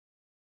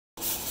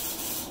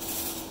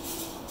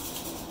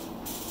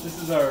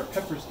This is our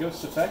Pepper's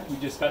Ghost effect we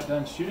just got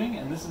done shooting,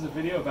 and this is a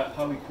video about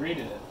how we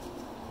created it.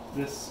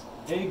 This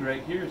egg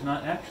right here is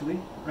not actually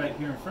right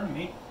here in front of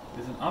me.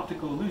 It's an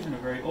optical illusion, a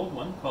very old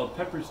one, called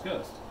Pepper's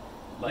Ghost.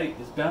 Light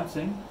is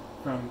bouncing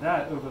from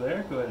that over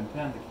there. Go ahead and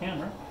pan the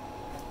camera.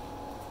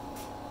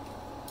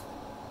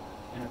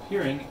 And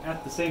appearing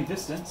at the same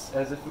distance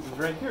as if it was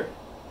right here.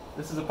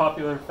 This is a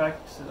popular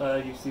effect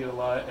you see a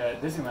lot at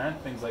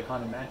Disneyland. Things like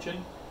Haunted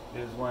Mansion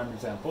is one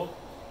example.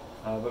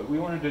 But we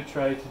wanted to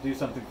try to do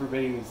something for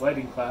Bailee's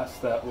lighting class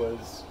that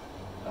was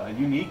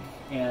unique,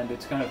 and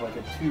it's kind of like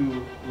a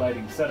 2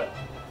 lighting setup.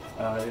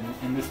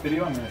 In this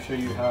video I'm going to show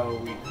you how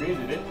we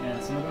created it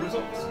and some of the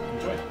results.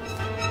 Enjoy.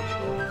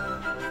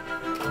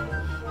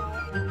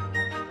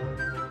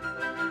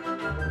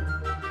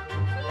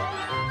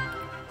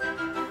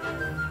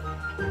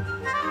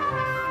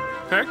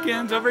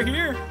 Perkins, over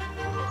here!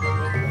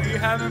 Are you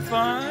having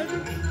fun?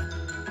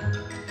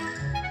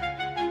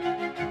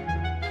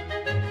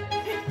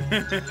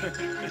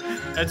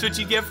 That's what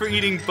you get for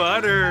eating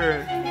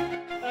butter.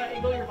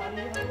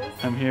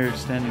 I'm here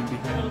standing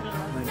behind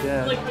my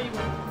dad,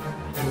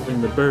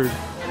 holding the bird.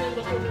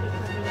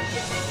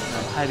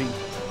 I'm hiding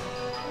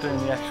during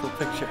the actual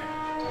picture.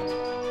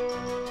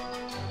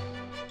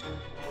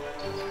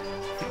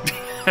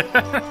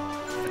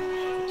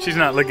 She's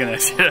not looking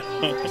at you.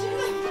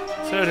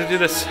 So to do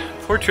this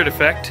portrait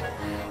effect,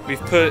 we've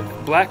put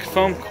black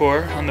foam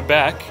core on the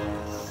back,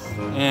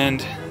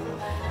 and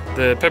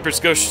the Pepper's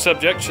Ghost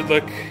subject should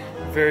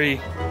appear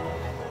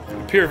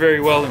very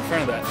well in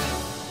front of that.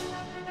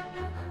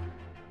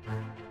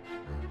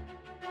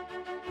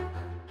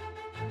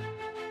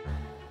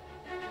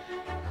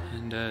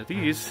 And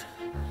these,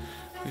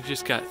 we've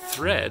just got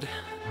thread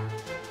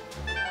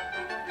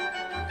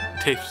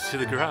taped to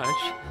the garage,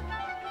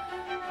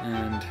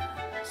 and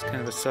it's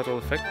kind of a subtle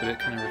effect, but it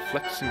kind of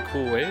reflects in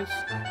cool ways.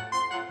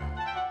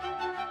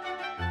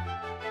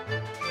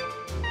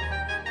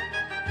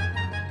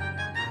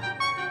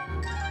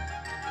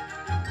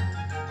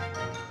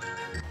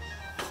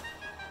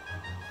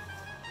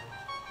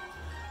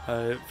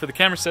 For the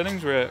camera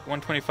settings, we're at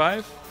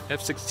 125,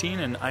 f16,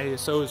 and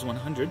ISO is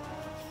 100.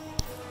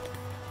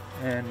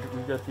 And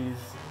we've got these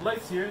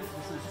lights here.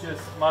 This is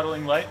just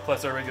modeling light,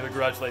 plus our regular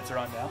garage lights are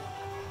on now.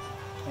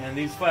 And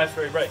these flash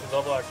very bright, because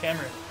all of our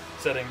camera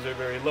settings are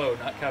very low,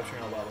 not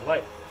capturing a lot of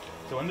light.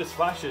 So when this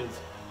flashes,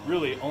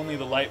 really only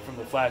the light from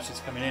the flash is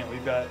coming in.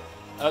 We've got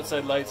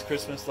outside lights,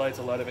 Christmas lights,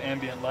 a lot of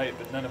ambient light,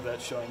 but none of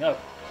that's showing up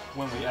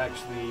when we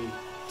actually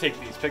take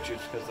these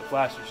pictures, because the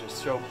flash is just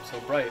so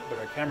bright, but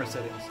our camera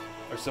settings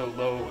are so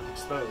low and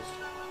exposed.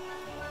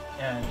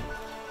 And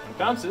when it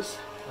bounces,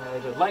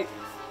 the light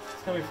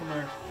is coming from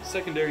our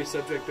secondary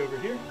subject over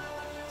here,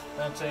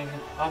 bouncing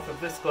off of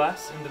this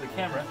glass into the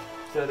camera,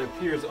 so that it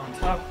appears on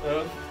top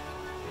of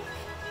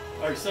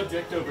our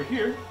subject over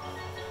here.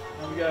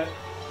 And we got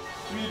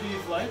 3 of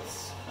these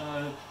lights,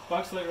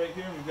 box light right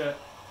here, and we've got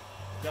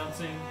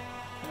bouncing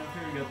down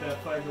here. We got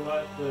that fiber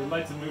light. The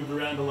lights have moved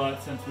around a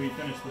lot since we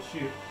finished the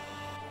shoot.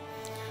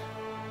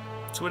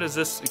 So what is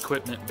this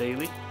equipment,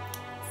 Bailee?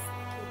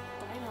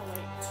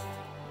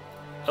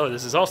 Oh,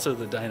 this is also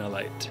the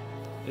Dynalight.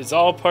 It's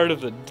all part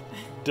of the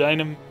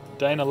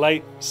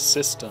Dynalight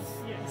system.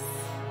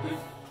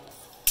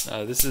 Yes.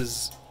 This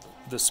is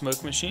the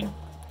smoke machine,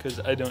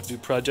 because I don't do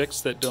projects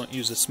that don't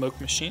use a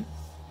smoke machine.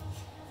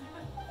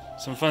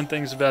 Some fun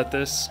things about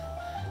this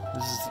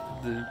is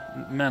the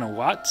amount of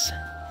watts.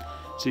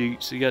 So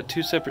you got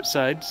 2 separate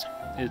sides.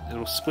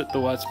 It'll split the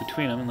watts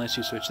between them unless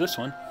you switch this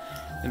one.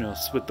 And it'll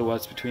split the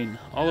watts between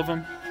all of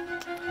them.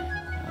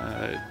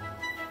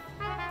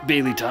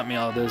 Bailee taught me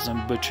all those.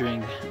 I'm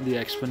butchering the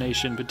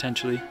explanation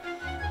potentially.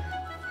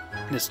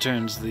 This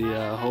turns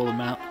the whole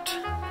amount,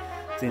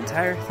 the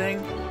entire thing,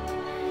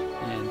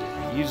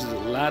 and uses a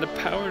lot of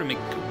power to make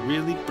a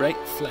really bright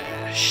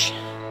flash.